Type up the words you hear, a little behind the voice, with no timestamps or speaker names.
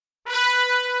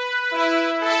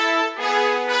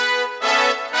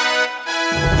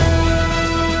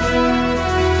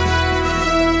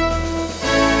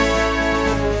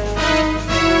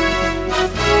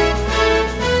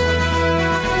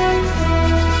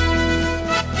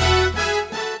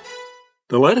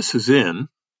The lettuce is in,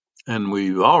 and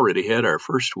we've already had our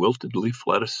first wilted leaf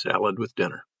lettuce salad with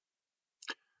dinner.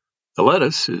 The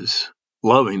lettuce is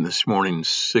loving this morning's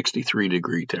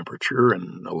 63-degree temperature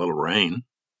and a little rain.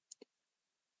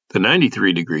 The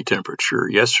 93-degree temperature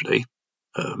yesterday,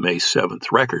 May 7th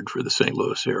record for the St.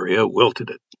 Louis area,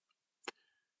 wilted it.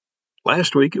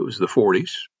 Last week it was the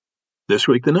 40s, this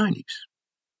week the 90s.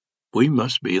 We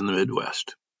must be in the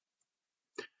Midwest.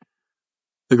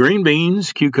 The green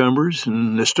beans, cucumbers,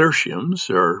 and nasturtiums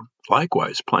are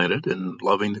likewise planted and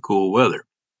loving the cool weather.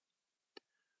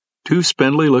 Two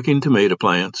spindly-looking tomato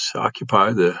plants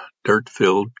occupy the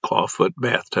dirt-filled clawfoot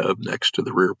bathtub next to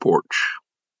the rear porch.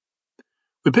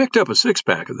 We picked up a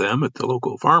six-pack of them at the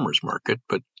local farmer's market,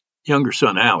 but younger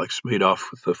son Alex made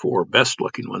off with the four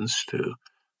best-looking ones to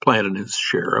plant in his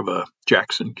share of a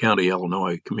Jackson County,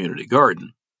 Illinois community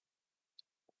garden.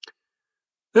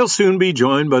 They'll soon be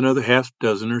joined by another half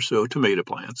dozen or so tomato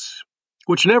plants,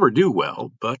 which never do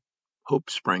well, but hope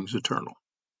springs eternal.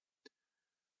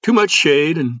 Too much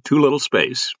shade and too little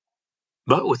space.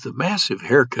 But with the massive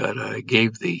haircut I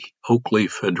gave the oak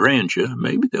leaf hydrangea,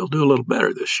 maybe they'll do a little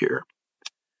better this year.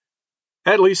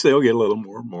 At least they'll get a little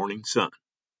more morning sun.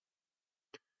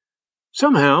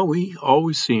 Somehow we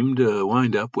always seem to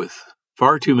wind up with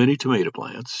far too many tomato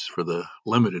plants for the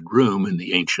limited room in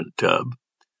the ancient tub.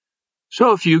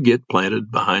 So a few get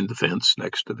planted behind the fence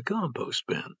next to the compost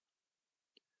bin.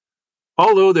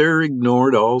 Although they're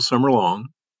ignored all summer long,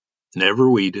 never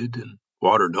weeded and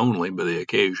watered only by the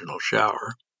occasional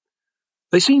shower,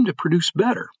 they seem to produce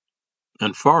better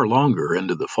and far longer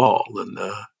into the fall than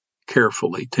the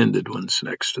carefully tended ones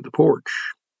next to the porch.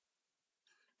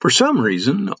 For some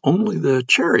reason, only the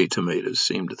cherry tomatoes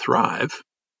seem to thrive.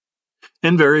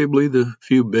 Invariably, the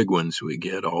few big ones we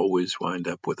get always wind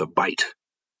up with a bite.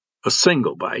 A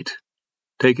single bite,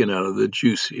 taken out of the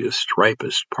juiciest,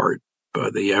 ripest part by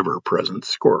the ever-present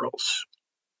squirrels.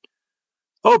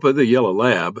 Opa, the yellow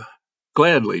lab,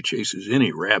 gladly chases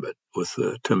any rabbit with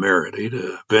the temerity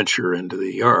to venture into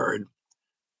the yard,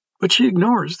 but she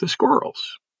ignores the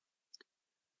squirrels.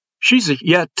 She's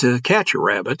yet to catch a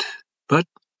rabbit, but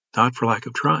not for lack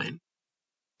of trying.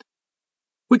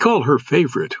 We call her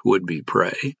favorite would-be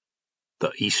prey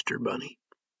the Easter bunny.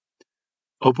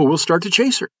 Opa will start to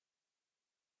chase her.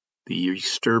 The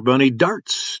Easter bunny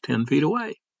darts 10 feet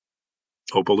away.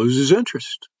 Opa loses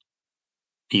interest.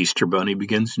 Easter bunny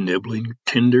begins nibbling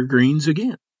tender greens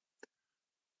again.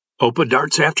 Opa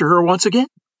darts after her once again,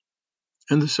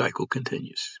 and the cycle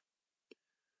continues.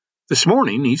 This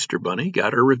morning, Easter bunny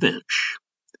got her revenge.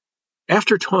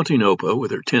 After taunting Opa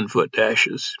with her 10-foot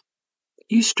dashes,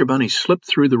 Easter bunny slipped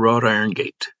through the wrought iron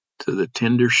gate to the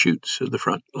tender shoots of the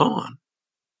front lawn.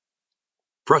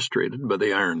 Frustrated by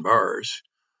the iron bars,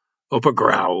 Opa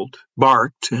growled,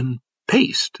 barked, and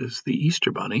paced as the Easter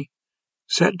bunny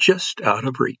sat just out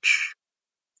of reach,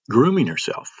 grooming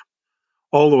herself,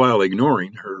 all the while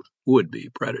ignoring her would-be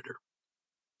predator.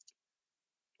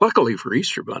 Luckily for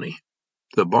Easter bunny,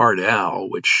 the barred owl,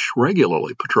 which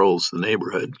regularly patrols the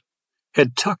neighborhood,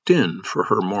 had tucked in for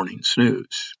her morning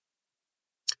snooze.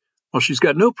 While she's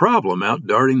got no problem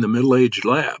out-darting the middle-aged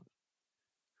lab,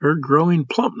 her growing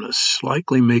plumpness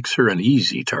likely makes her an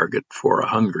easy target for a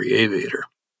hungry aviator.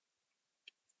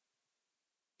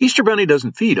 Easter bunny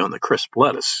doesn't feed on the crisp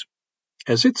lettuce,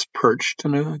 as it's perched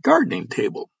on a gardening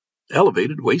table,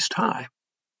 elevated waist-high.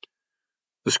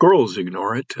 The squirrels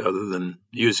ignore it, other than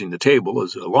using the table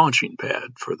as a launching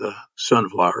pad for the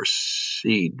sunflower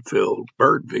seed-filled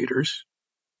bird feeders.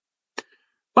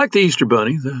 Like the Easter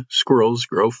bunny, the squirrels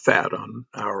grow fat on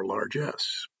our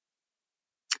largesse.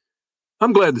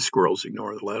 I'm glad the squirrels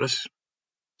ignore the lettuce.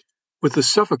 With the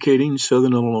suffocating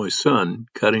southern Illinois sun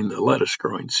cutting the lettuce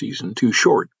growing season too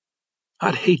short,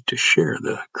 I'd hate to share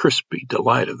the crispy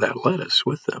delight of that lettuce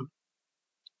with them.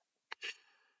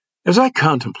 As I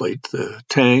contemplate the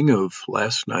tang of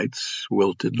last night's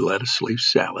wilted lettuce leaf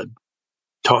salad,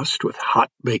 tossed with hot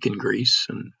bacon grease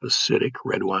and acidic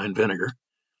red wine vinegar,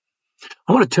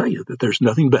 I want to tell you that there's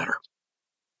nothing better.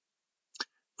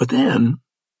 But then,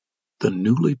 the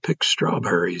newly picked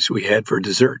strawberries we had for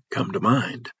dessert come to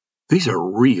mind. These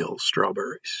are real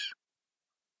strawberries.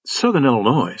 Southern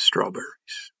Illinois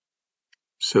strawberries.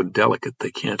 So delicate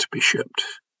they can't be shipped.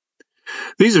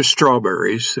 These are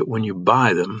strawberries that when you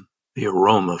buy them, the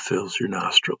aroma fills your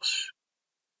nostrils.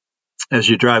 As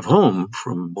you drive home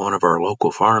from one of our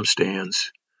local farm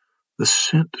stands, the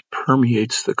scent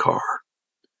permeates the car,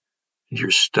 and your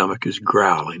stomach is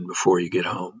growling before you get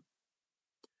home.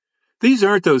 These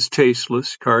aren't those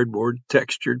tasteless,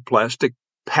 cardboard-textured,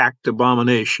 plastic-packed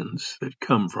abominations that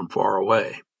come from far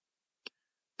away.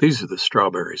 These are the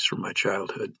strawberries from my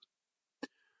childhood.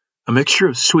 a mixture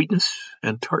of sweetness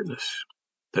and tartness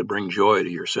that bring joy to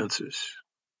your senses.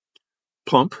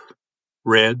 Plump,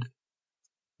 red,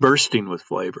 bursting with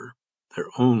flavor, they're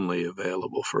only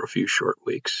available for a few short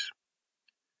weeks.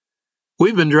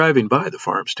 We've been driving by the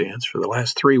farm stands for the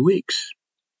last 3 weeks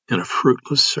in a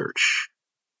fruitless search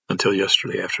until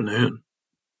yesterday afternoon,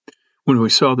 when we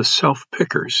saw the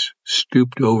self-pickers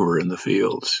stooped over in the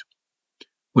fields.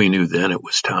 We knew then it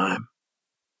was time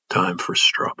for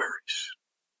strawberries.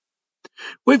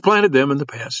 We've planted them in the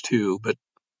past too, but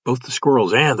both the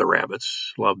squirrels and the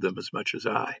rabbits loved them as much as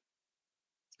I.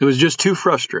 It was just too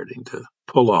frustrating to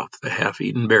pull off the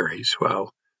half-eaten berries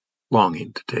while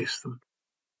longing to taste them.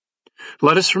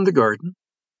 Lettuce from the garden,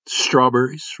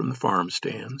 strawberries from the farm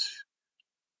stands.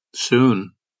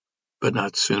 Soon, but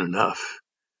not soon enough,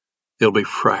 they'll be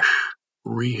fresh,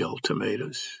 real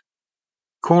tomatoes.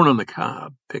 Corn on the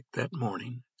cob, picked that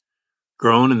morning,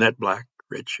 grown in that black,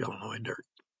 rich Illinois dirt.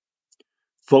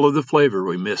 Full of the flavor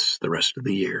we miss the rest of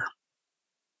the year.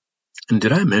 And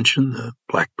did I mention the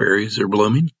blackberries are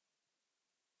blooming?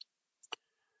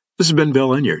 This has been Bill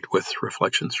Enyart with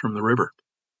Reflections from the River.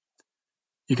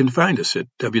 You can find us at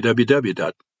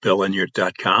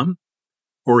www.billenyart.com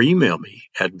or email me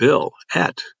at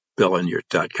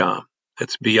bill@billenyart.com.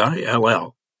 That's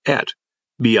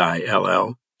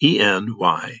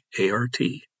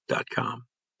BILL@BILLENYART.com.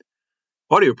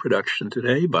 Audio production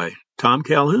today by Tom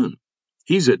Calhoun.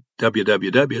 He's at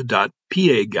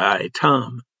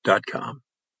www.paguytom.com.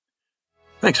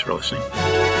 Thanks for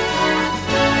listening.